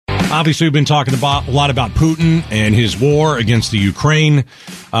Obviously, we've been talking a lot about Putin and his war against the Ukraine,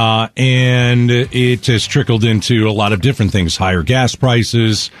 and it has trickled into a lot of different things: higher gas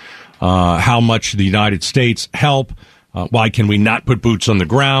prices, how much the United States help, why can we not put boots on the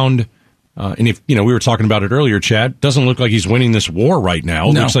ground? And if, we were talking about it earlier, Chad, doesn't look like he's winning this war right now.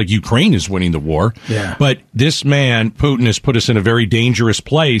 It looks like Ukraine is winning the war. Yeah. But this man, Putin, has put us in a very dangerous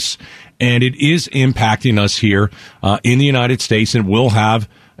place, and it is impacting us here in the United States and will have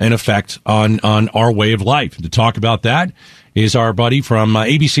an effect on our way of life. To talk about that is our buddy from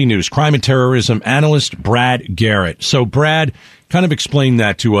ABC News, crime and terrorism analyst, Brad Garrett. So, Brad, kind of explain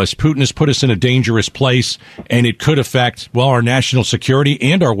that to us. Putin has put us in a dangerous place, and it could affect, our national security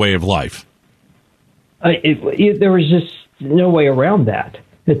and our way of life. There was just no way around that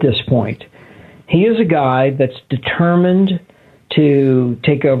at this point. He is a guy that's determined to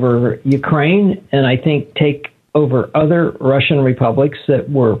take over Ukraine and I think take over other Russian republics that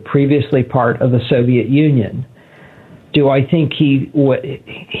were previously part of the Soviet Union. Do I think he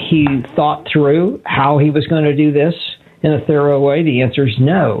thought through how he was going to do this in a thorough way? The answer is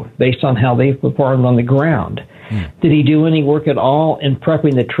no, based on how they performed on the ground. Did he do any work at all in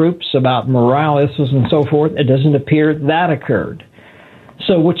prepping the troops about morale issues and so forth? It doesn't appear that occurred.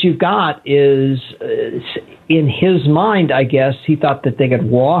 So what you've got is, in his mind, I guess, he thought that they could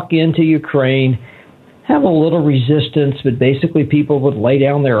walk into Ukraine, have a little resistance, but basically people would lay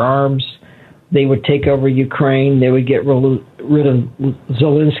down their arms. They would take over Ukraine. They would get rid of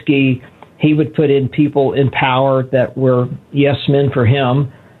Zelensky. He would put in people in power that were yes men for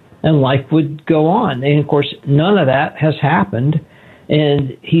him, and life would go on. And, of course, none of that has happened.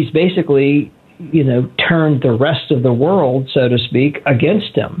 And he's basically, turned the rest of the world, so to speak,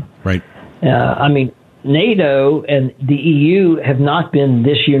 against him. Right. NATO and the EU have not been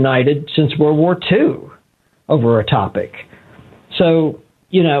this united since World War II over a topic. So,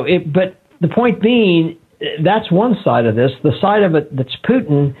 but the point being, that's one side of this. The side of it that's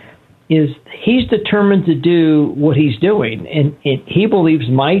Putin is he's determined to do what he's doing, and he believes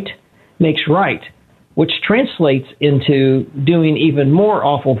might makes right, which translates into doing even more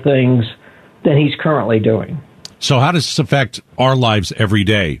awful things than he's currently doing. So how does this affect our lives every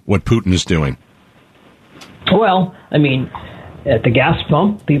day, what Putin is doing? Well, at the gas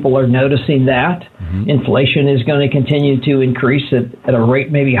pump, people are noticing that. Mm-hmm. Inflation is going to continue to increase at a rate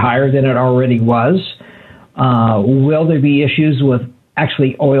maybe higher than it already was. Will there be issues with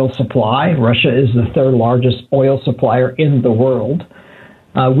actually oil supply? Russia is the third largest oil supplier in the world.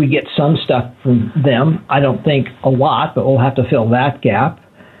 We get some stuff from them. I don't think a lot, but we'll have to fill that gap.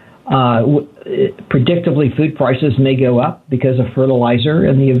 Predictably, food prices may go up because of fertilizer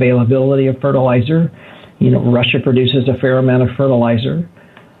and the availability of fertilizer. Russia produces a fair amount of fertilizer.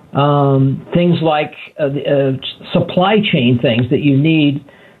 Things like supply chain things that you need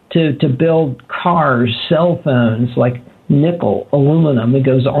to build cars, cell phones, like nickel, aluminum. It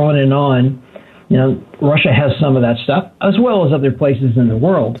goes on and on. Russia has some of that stuff, as well as other places in the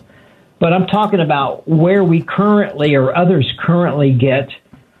world. But I'm talking about where we currently or others currently get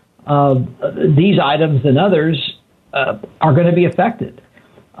these items and others are going to be affected.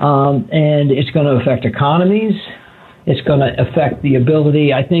 And it's going to affect economies. It's going to affect the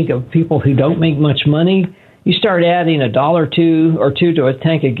ability, I think, of people who don't make much money. You start adding $1 or two to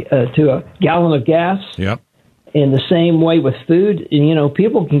a gallon of gas. Yep. In the same way with food,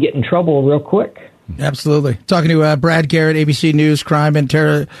 people can get in trouble real quick. Absolutely. Talking to Brad Garrett, ABC News, crime and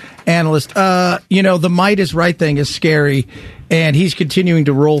terror analyst. The might is right thing is scary, and he's continuing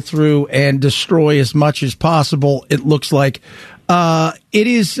to roll through and destroy as much as possible, it looks like.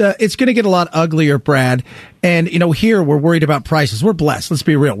 It's going to get a lot uglier, Brad. And, here we're worried about prices. We're blessed. Let's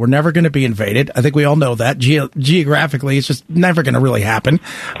be real. We're never going to be invaded. I think we all know that. Geographically, it's just never going to really happen.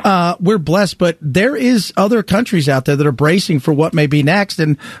 We're blessed, but there is other countries out there that are bracing for what may be next.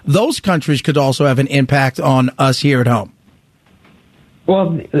 And those countries could also have an impact on us here at home.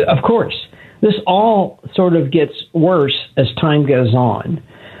 Well, of course. This all sort of gets worse as time goes on.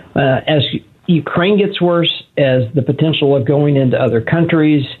 As Ukraine gets worse, as the potential of going into other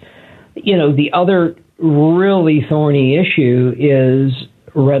countries, the other really thorny issue is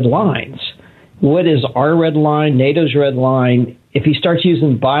red lines. What is our red line, NATO's red line? If he starts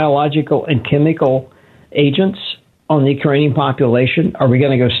using biological and chemical agents on the Ukrainian population, are we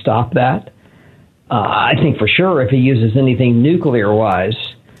going to go stop that? I think for sure if he uses anything nuclear-wise,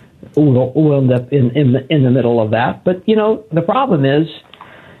 we'll end up in the middle of that. But, the problem is,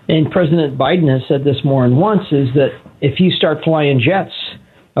 and President Biden has said this more than once, is that if you start flying jets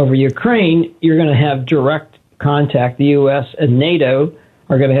over Ukraine, you're going to have direct contact. The U.S. and NATO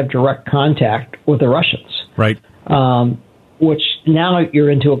are going to have direct contact with the Russians. Right. which now you're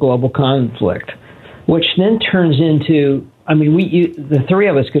into a global conflict, which then turns into, I mean, the three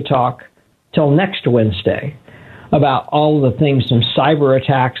of us could talk till next Wednesday about all of the things, some cyber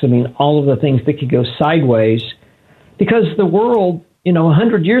attacks, I mean, all of the things that could go sideways, because the world,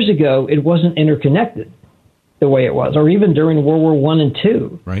 100 years ago, it wasn't interconnected the way it was, or even during World War I and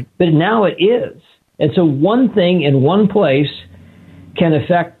II. Right. But now it is. And so one thing in one place can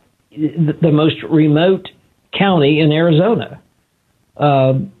affect the most remote county in Arizona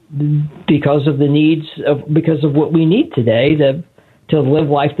because of the needs because of what we need today to live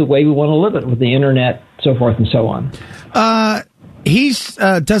life the way we want to live it with the internet, so forth and so on. He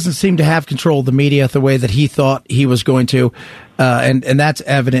doesn't seem to have control of the media the way that he thought he was going to. And that's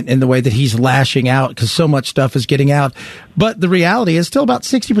evident in the way that he's lashing out because so much stuff is getting out. But the reality is still about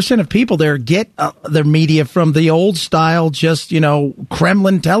 60% of people there get their media from the old style, just,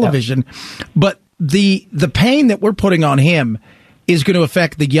 Kremlin television. Yep. But the pain that we're putting on him is going to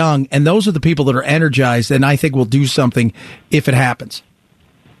affect the young. And those are the people that are energized and I think will do something if it happens.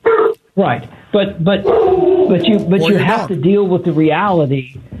 Right. But you have to deal with the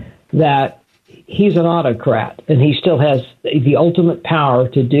reality that he's an autocrat, and he still has the ultimate power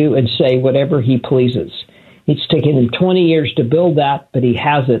to do and say whatever he pleases. It's taken him 20 years to build that, but he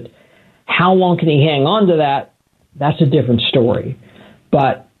has it. How long can he hang on to that? That's a different story.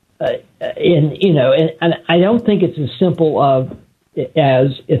 But and I don't think it's as simple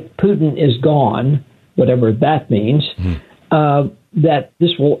as if Putin is gone, whatever that means, that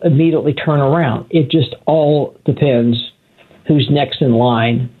this will immediately turn around. It just all depends who's next in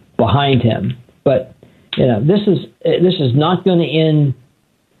line behind him. But this is not going to end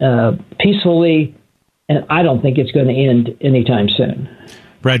peacefully, and I don't think it's going to end anytime soon.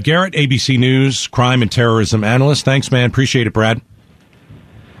 Brad Garrett, ABC News, crime and terrorism analyst. Thanks, man. Appreciate it, Brad.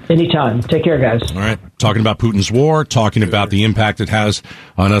 Anytime. Take care, guys. All right. Talking about Putin's war, talking about the impact it has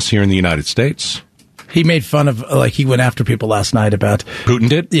on us here in the United States. He made fun of, he went after people last night about Putin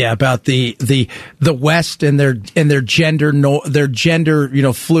did? Yeah, about the West and their gender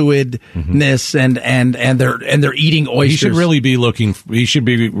fluidness and their eating oysters. He should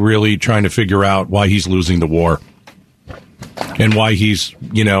be really trying to figure out why he's losing the war. And why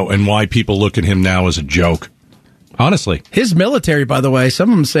and why people look at him now as a joke. Honestly. His military, by the way,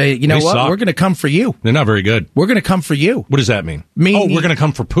 some of them say, what? Suck. We're going to come for you. They're not very good. We're going to come for you. What does that mean? We're going to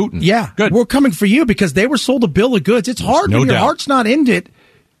come for Putin. Yeah. Good. We're coming for you because they were sold a bill of goods. It's hard when your heart's not in it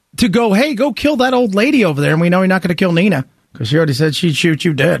to go, hey, go kill that old lady over there. And we know you're not going to kill Nina because she already said she'd shoot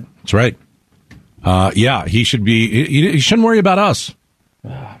you dead. That's right. He should be. He shouldn't worry about us.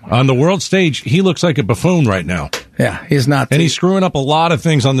 On the world stage, he looks like a buffoon right now. Yeah, he's not. And he's screwing up a lot of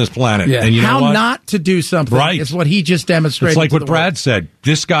things on this planet. Yeah. And how not to do something is what he just demonstrated. It's like what Brad said.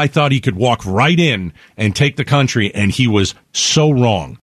 This guy thought he could walk right in and take the country, and he was so wrong.